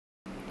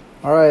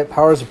All right,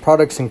 powers of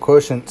products and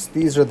quotients.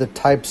 These are the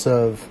types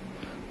of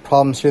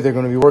problems here they're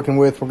going to be working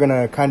with. We're going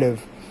to kind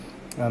of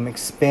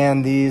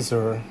expand these,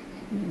 or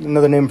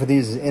another name for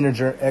these is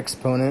integer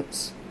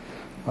exponents.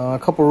 A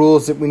couple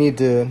rules that we need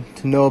to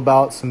know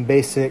about, some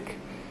basic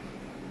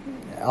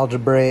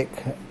algebraic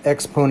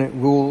exponent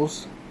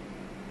rules.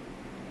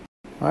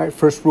 All right,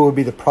 first rule would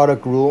be the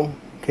product rule.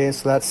 Okay,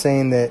 so that's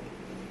saying that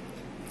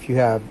if you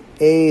have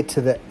a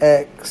to the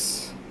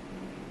x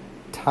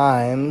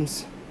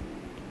times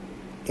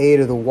a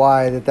to the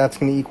y, that's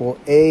going to equal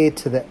a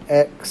to the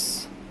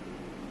x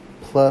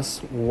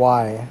plus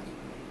y.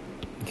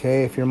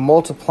 Okay, if you're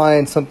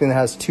multiplying something that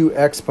has two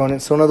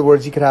exponents, so in other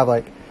words, you could have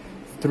like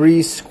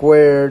 3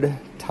 squared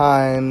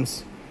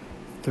times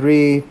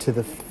 3 to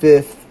the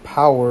 5th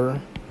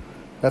power.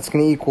 That's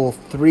going to equal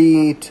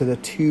 3 to the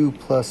 2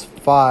 plus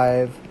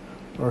 5,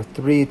 or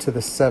 3 to the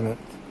 7th.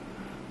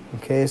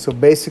 Okay, so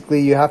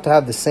basically you have to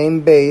have the same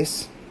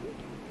base.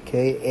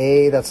 Okay,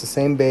 a, that's the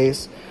same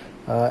base.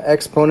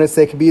 Exponents,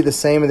 they could be the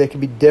same or they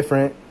could be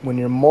different. When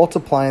you're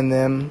multiplying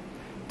them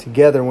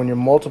together,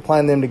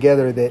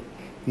 that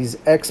these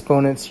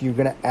exponents, you're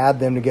going to add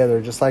them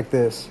together just like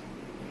this.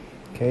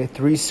 Okay,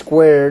 3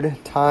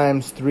 squared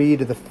times 3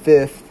 to the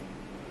 5th.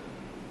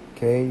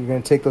 Okay, you're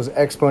going to take those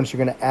exponents,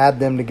 you're going to add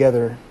them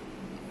together.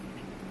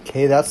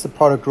 Okay, that's the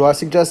product rule. I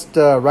suggest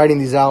writing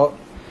these out.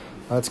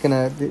 You're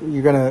going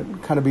to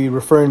kind of be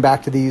referring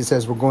back to these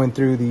as we're going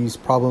through these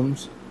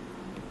problems.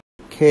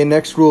 Okay,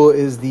 next rule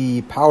is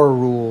the power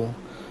rule.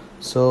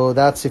 So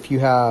that's if you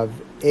have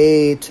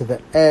a to the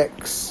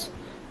x,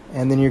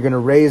 and then you're going to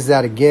raise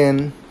that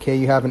again. Okay,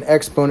 you have an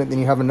exponent, then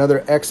you have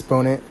another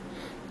exponent,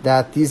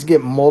 that these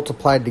get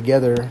multiplied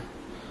together.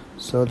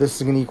 So this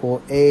is going to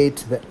equal a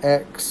to the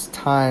x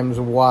times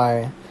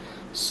y.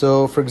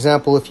 So for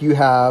example, if you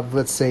have,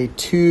 let's say,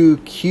 2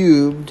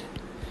 cubed,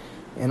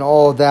 and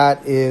all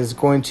that is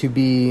going to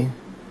be,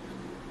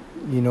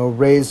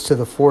 raised to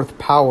the 4th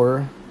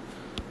power.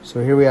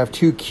 So here we have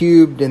 2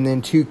 cubed, and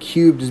then 2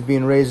 cubed is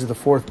being raised to the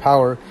 4th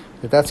power.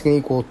 That's going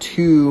to equal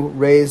 2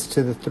 raised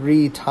to the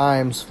 3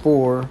 times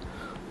 4,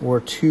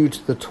 or 2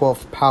 to the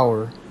 12th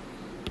power.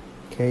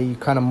 Okay, you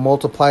kind of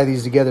multiply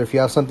these together. If you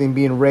have something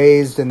being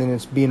raised and then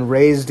it's being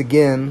raised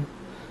again,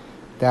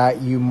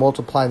 that you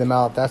multiply them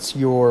out. That's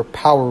your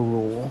power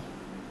rule.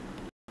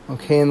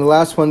 Okay, and the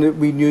last one that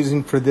we're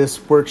using for this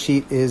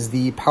worksheet is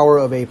the power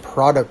of a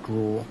product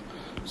rule.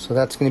 So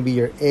that's going to be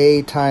your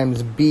a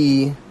times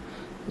b.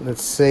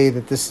 Let's say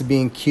that this is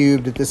being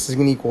cubed, that this is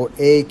going to equal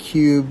a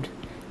cubed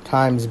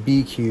times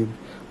b cubed.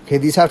 Okay,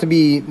 these have to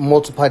be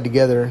multiplied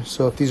together.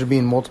 So if these are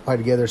being multiplied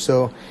together,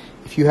 so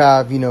if you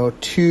have,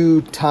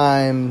 2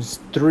 times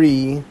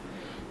 3,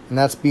 and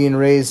that's being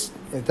raised,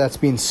 if that's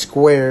being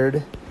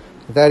squared,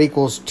 that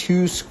equals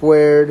 2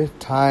 squared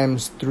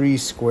times 3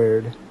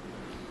 squared.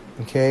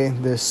 Okay,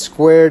 this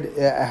squared,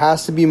 it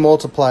has to be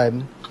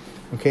multiplied.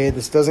 Okay,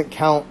 this doesn't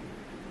count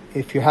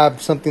if you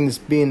have something that's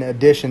being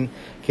addition.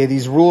 Okay,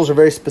 these rules are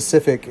very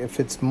specific. If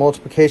it's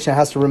multiplication, it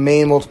has to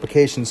remain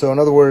multiplication. So in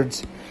other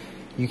words,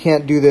 you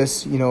can't do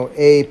this,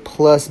 a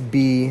plus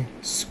b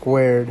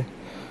squared.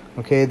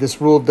 Okay, this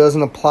rule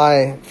doesn't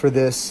apply for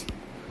this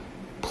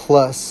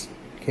plus.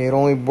 Okay, it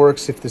only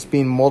works if it's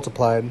being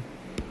multiplied.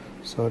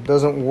 So it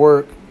doesn't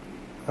work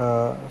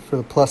for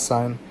the plus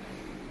sign.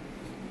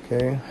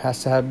 Okay, it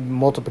has to have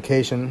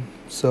multiplication.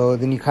 So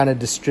then you kind of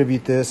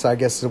distribute this, I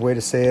guess is a way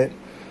to say it.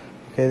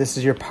 Okay, this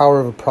is your power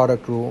of a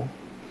product rule.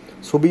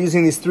 So we'll be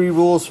using these 3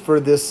 rules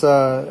for this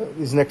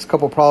these next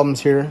couple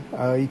problems here.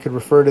 You could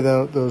refer to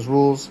those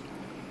rules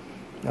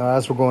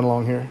as we're going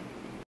along here.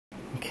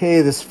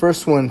 Okay, this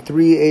first one,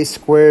 3a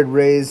squared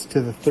raised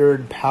to the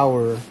 3rd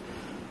power.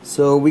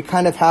 So we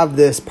kind of have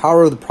this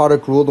power of the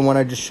product rule, the one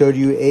I just showed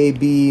you,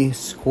 ab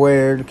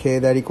squared. Okay,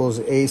 that equals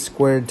a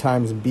squared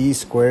times b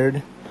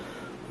squared.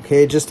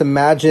 Okay, just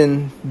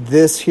imagine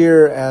this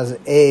here as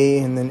a,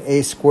 and then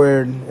a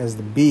squared as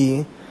the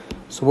b.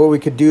 So what we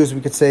could do is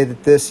we could say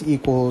that this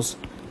equals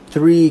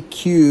 3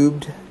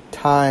 cubed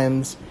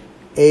times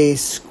a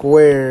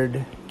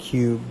squared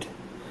cubed.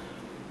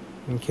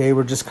 Okay,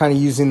 we're just kind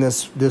of using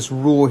this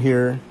rule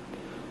here.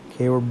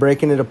 Okay, we're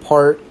breaking it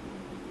apart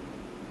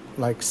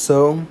like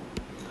so.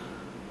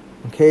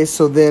 Okay,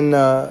 so then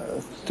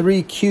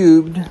 3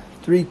 cubed,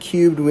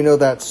 we know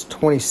that's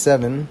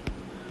 27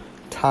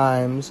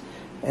 times.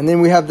 And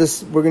then we have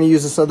this, we're going to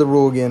use this other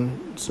rule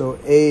again. So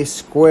a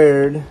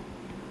squared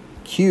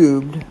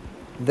cubed,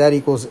 that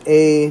equals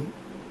a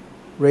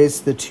raised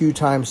to the 2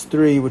 times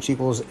 3, which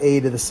equals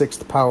a to the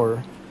 6th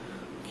power.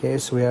 Okay,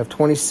 so we have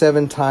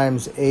 27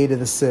 times a to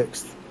the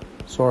 6th.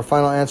 So our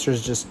final answer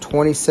is just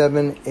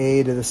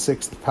 27a to the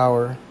 6th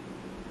power.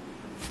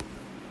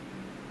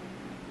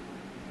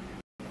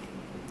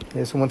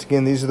 Okay, so once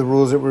again, these are the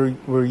rules that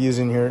we're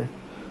using here.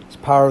 It's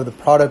power of the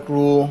product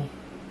rule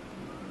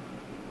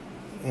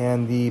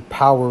and the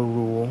power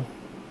rule.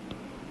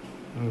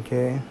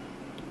 Okay,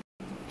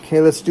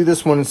 let's do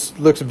this one. It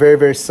looks very,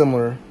 very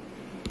similar.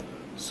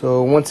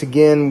 So once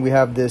again, we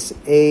have this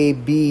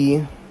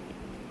AB.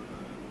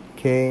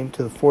 okay,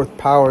 to the fourth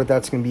power,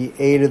 that's going to be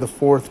a to the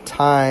fourth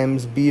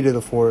times b to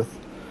the fourth.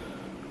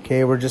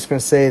 Okay, we're just going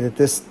to say that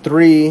this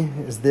 3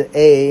 is the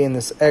a and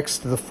this x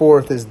to the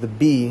fourth is the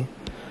b.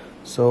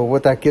 So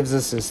what that gives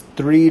us is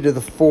 3 to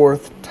the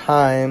fourth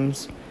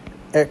times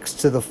x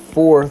to the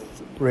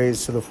fourth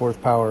raised to the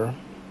fourth power.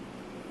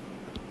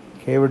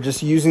 Okay, we're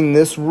just using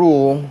this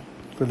rule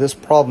for this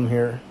problem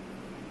here.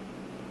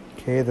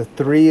 Okay, the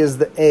 3 is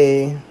the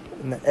a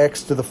and the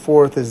x to the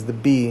fourth is the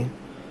b.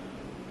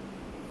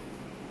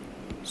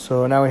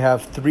 So now we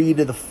have 3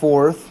 to the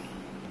fourth.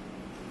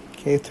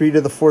 Okay, 3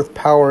 to the fourth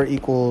power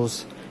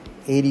equals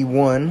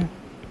 81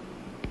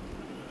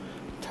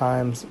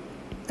 times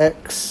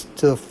x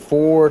to the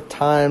 4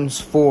 times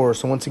 4.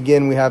 So once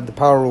again, we have the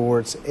power rule where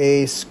it's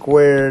a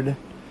squared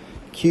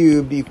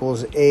cubed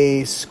equals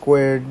a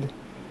squared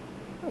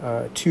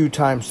 2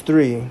 times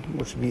 3,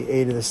 which would be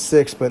a to the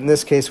 6. But in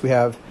this case, we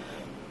have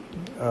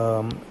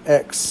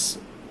x.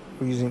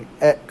 We're using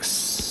x.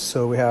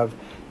 So we have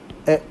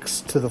x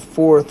to the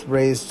fourth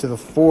raised to the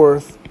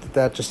fourth.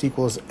 That just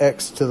equals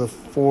x to the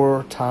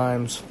 4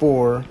 times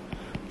 4,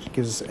 which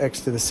gives us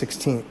x to the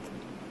 16th.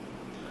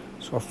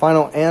 So our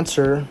final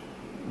answer,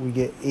 we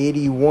get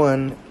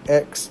 81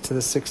 x to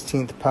the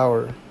 16th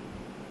power.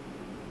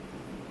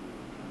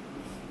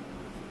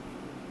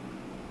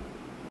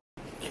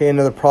 Okay,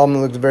 another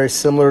problem that looks very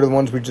similar to the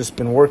ones we've just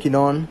been working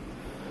on.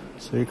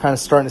 So you're kind of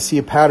starting to see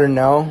a pattern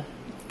now.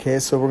 Okay,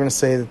 so we're going to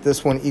say that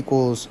this one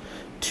equals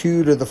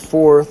 2 to the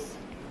fourth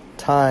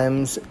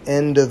times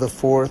n to the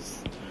fourth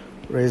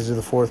raised to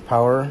the fourth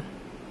power.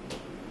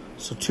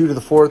 So 2 to the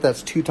fourth,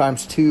 that's 2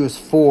 times 2 is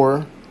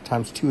 4,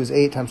 times 2 is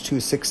 8, times 2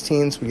 is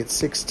 16, so we get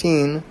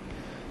 16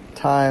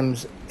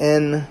 times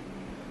n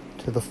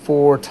to the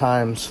 4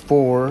 times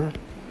 4.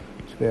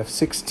 So we have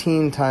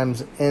 16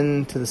 times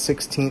n to the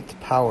 16th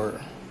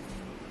power.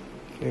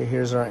 Okay,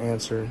 here's our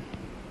answer.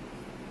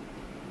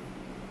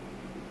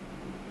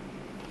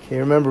 Okay,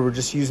 remember, we're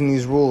just using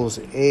these rules.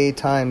 A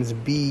times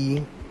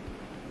b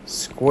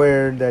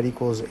squared, that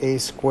equals a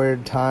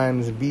squared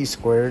times b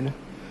squared,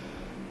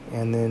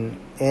 and then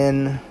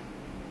n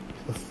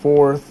to the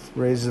fourth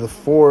raised to the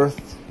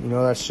fourth, you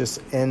know, that's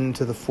just n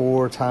to the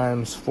 4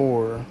 times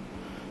 4,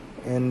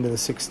 n to the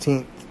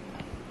 16th.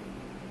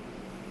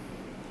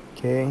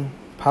 Okay,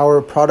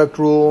 power product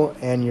rule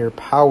and your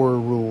power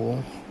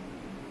rule.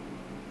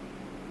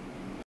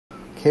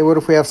 Okay, what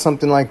if we have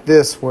something like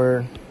this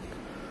where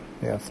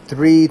we have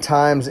 3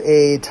 times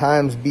a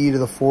times b to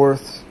the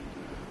fourth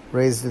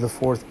raised to the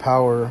fourth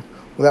power?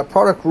 Well, that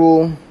product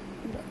rule,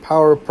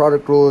 power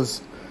product rule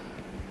is,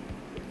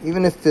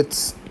 even if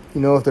it's,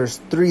 you know, if there's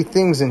 3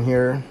 things in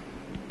here,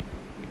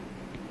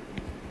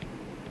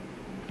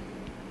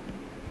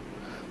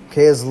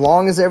 okay, as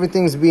long as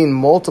everything's being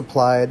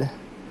multiplied,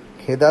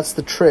 okay, that's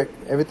the trick.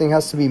 Everything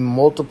has to be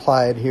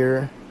multiplied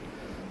here.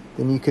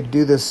 Then you could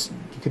do this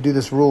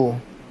rule.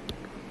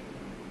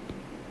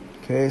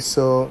 Okay,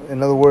 so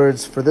in other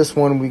words, for this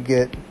one, we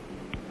get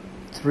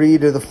 3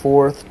 to the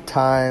fourth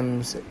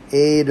times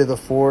a to the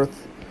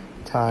fourth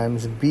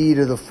times b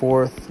to the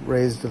fourth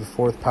raised to the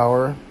fourth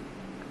power.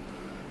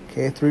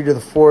 Okay, 3 to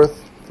the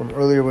fourth, from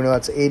earlier we know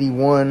that's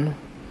 81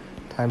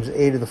 times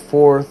a to the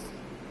fourth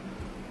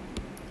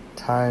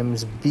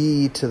times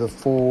b to the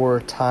 4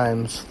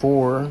 times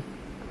 4.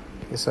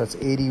 Okay, so that's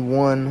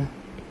 81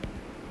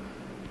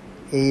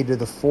 a to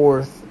the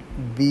fourth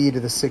b to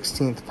the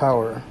 16th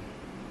power.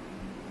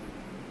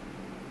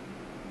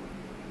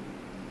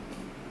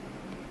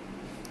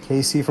 Okay,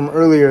 you see from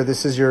earlier,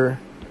 this is your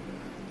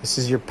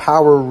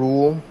power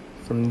rule.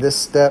 From this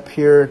step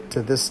here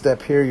to this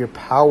step here, your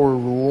power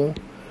rule.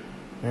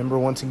 Remember,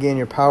 once again,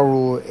 your power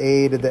rule,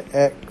 a to the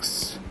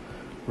x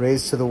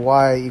raised to the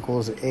y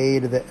equals a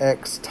to the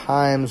x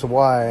times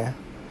y.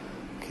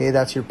 Okay,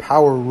 that's your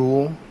power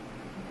rule.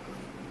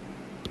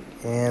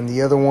 And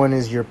the other one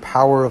is your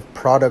power of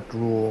product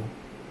rule.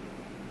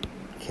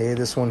 Okay,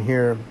 this one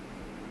here,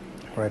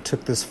 where I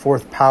took this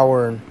fourth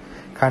power and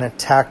kind of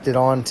tacked it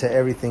on to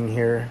everything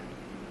here.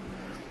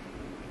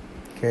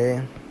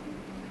 Okay,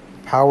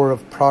 power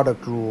of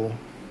product rule.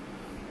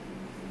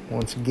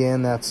 Once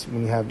again, that's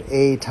when you have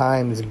a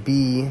times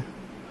b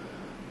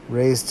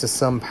raised to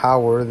some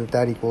power,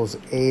 that equals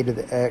a to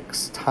the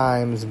x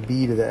times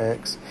b to the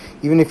x.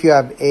 Even if you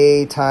have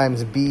a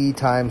times b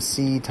times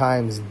c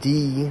times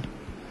d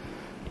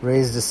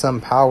raised to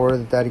some power,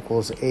 that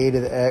equals a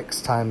to the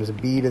x times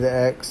b to the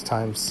x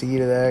times c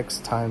to the x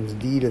times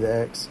d to the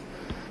x.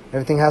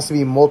 Everything has to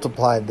be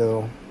multiplied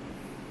though.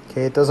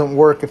 Okay, it doesn't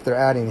work if they're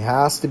adding. It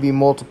has to be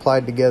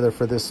multiplied together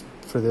for this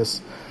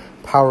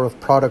power of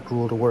product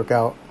rule to work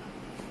out.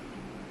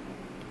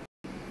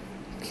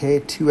 Okay,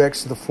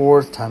 2x to the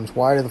fourth times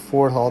y to the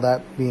fourth, all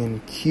that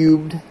being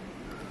cubed.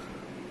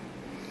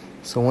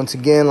 So once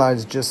again, I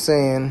was just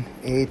saying,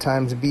 a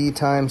times b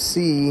times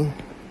c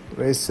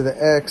raised to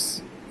the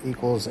x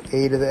equals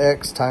a to the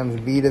x times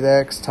b to the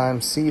x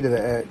times c to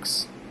the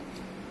x.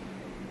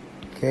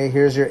 Okay,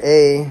 here's your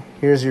a,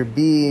 here's your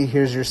b,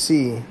 here's your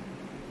c.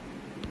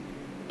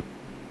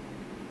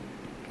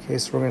 Okay,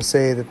 so we're going to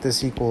say that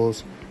this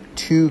equals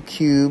 2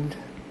 cubed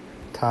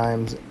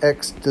times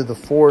x to the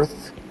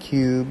 4th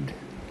cubed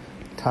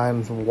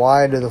times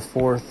y to the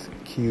 4th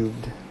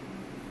cubed.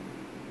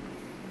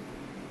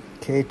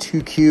 Okay,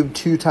 2 cubed,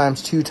 2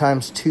 times 2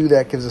 times 2,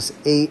 that gives us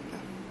 8.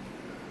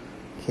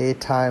 Okay,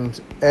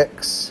 times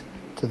x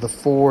to the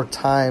 4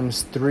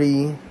 times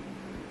 3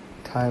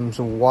 times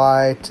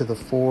y to the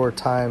 4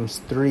 times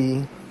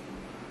 3.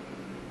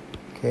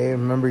 Okay,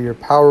 remember your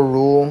power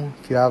rule.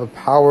 If you have a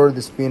power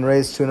that's being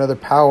raised to another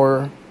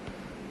power,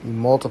 you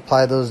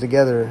multiply those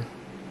together.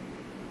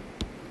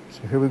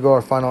 So here we go,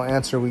 our final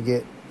answer. We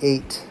get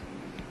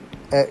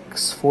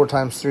 8x, 4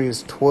 times 3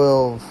 is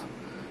 12,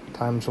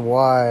 times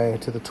y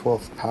to the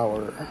 12th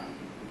power.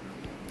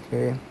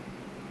 Okay.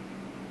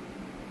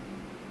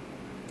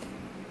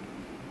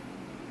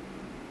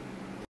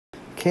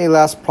 Okay,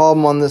 last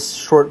problem on this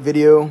short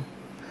video.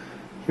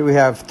 Here we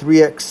have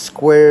 3x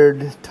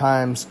squared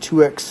times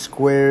 2x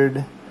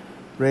squared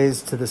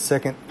raised to the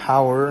 2nd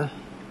power.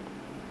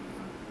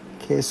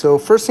 Okay, so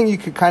first thing you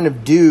could kind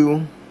of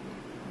do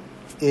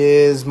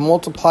is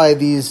multiply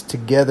these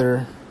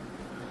together.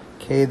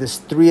 Okay, this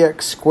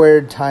 3x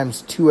squared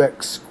times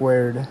 2x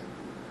squared.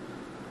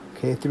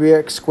 Okay,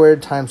 3x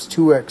squared times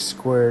 2x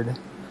squared.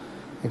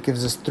 It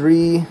gives us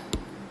 3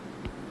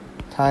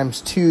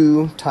 times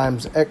 2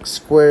 times x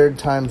squared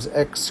times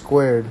x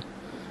squared.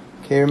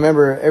 Okay,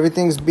 remember,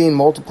 everything's being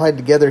multiplied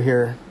together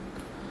here.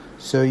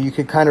 So you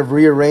could kind of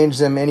rearrange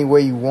them any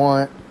way you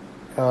want,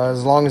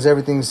 as long as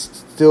everything's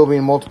still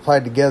being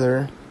multiplied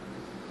together.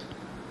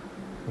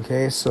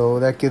 Okay, so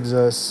that gives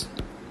us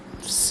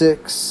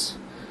 6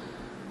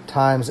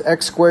 times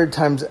x squared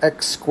times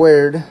x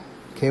squared.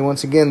 Okay,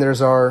 once again,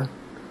 there's our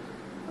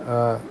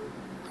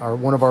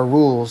one of our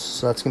rules.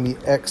 So that's going to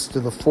be x to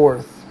the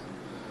 4th.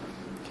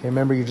 Okay,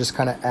 remember, you're just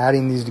kind of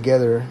adding these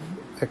together.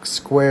 X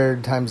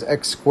squared times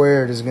x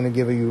squared is going to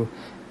give you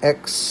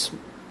x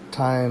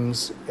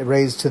times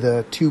raised to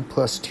the 2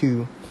 plus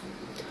 2.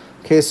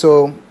 Okay,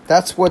 so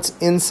that's what's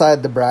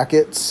inside the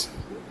brackets.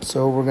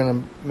 So we're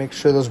going to make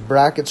sure those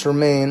brackets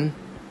remain.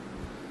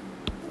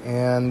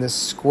 And this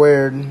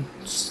squared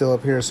is still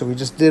up here. So we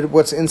just did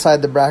what's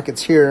inside the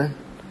brackets here.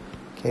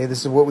 Okay,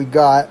 this is what we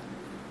got.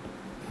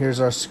 Here's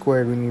our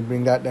squared. We need to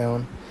bring that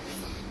down.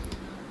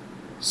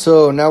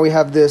 So now we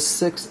have this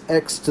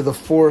 6x to the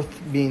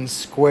 4th being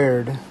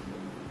squared.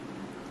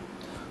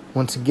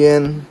 Once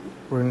again,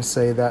 we're going to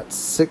say that's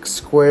 6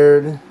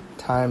 squared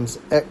times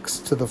x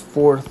to the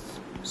 4th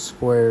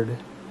squared.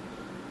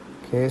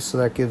 Okay, so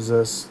that gives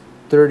us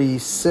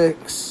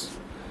 36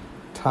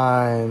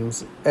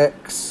 times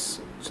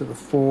x to the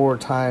 4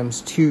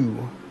 times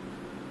 2.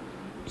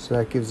 So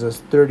that gives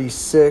us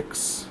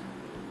 36x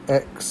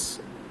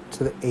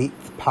to the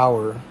 8th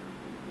power.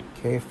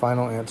 Okay,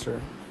 final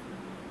answer.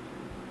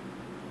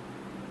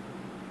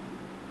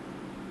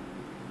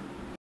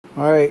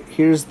 Alright,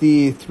 here's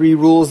the 3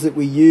 rules that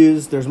we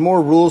use. There's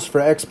more rules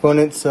for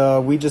exponents.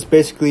 We just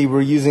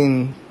were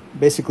using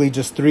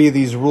just 3 of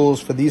these rules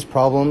for these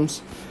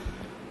problems.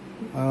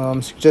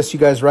 Suggest you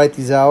guys write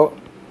these out.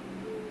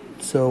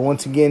 So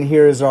once again,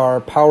 here is our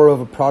power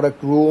of a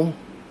product rule.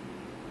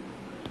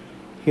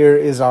 Here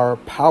is our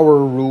power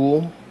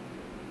rule.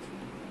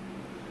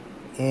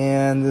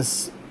 And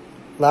this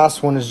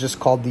last one is just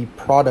called the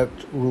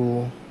product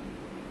rule.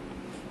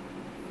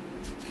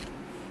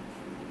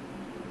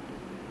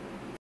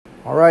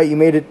 Alright, you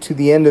made it to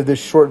the end of this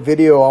short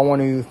video. I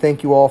want to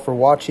thank you all for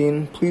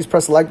watching. Please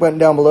press the like button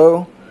down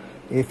below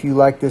if you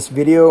like this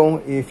video.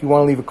 If you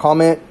want to leave a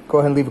comment, go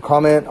ahead and leave a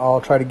comment.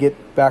 I'll try to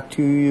get back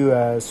to you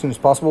as soon as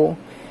possible.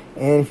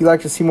 And if you'd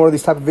like to see more of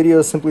these type of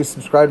videos, simply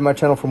subscribe to my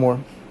channel for more.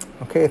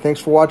 Okay, thanks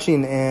for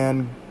watching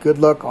and good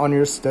luck on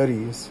your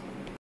studies.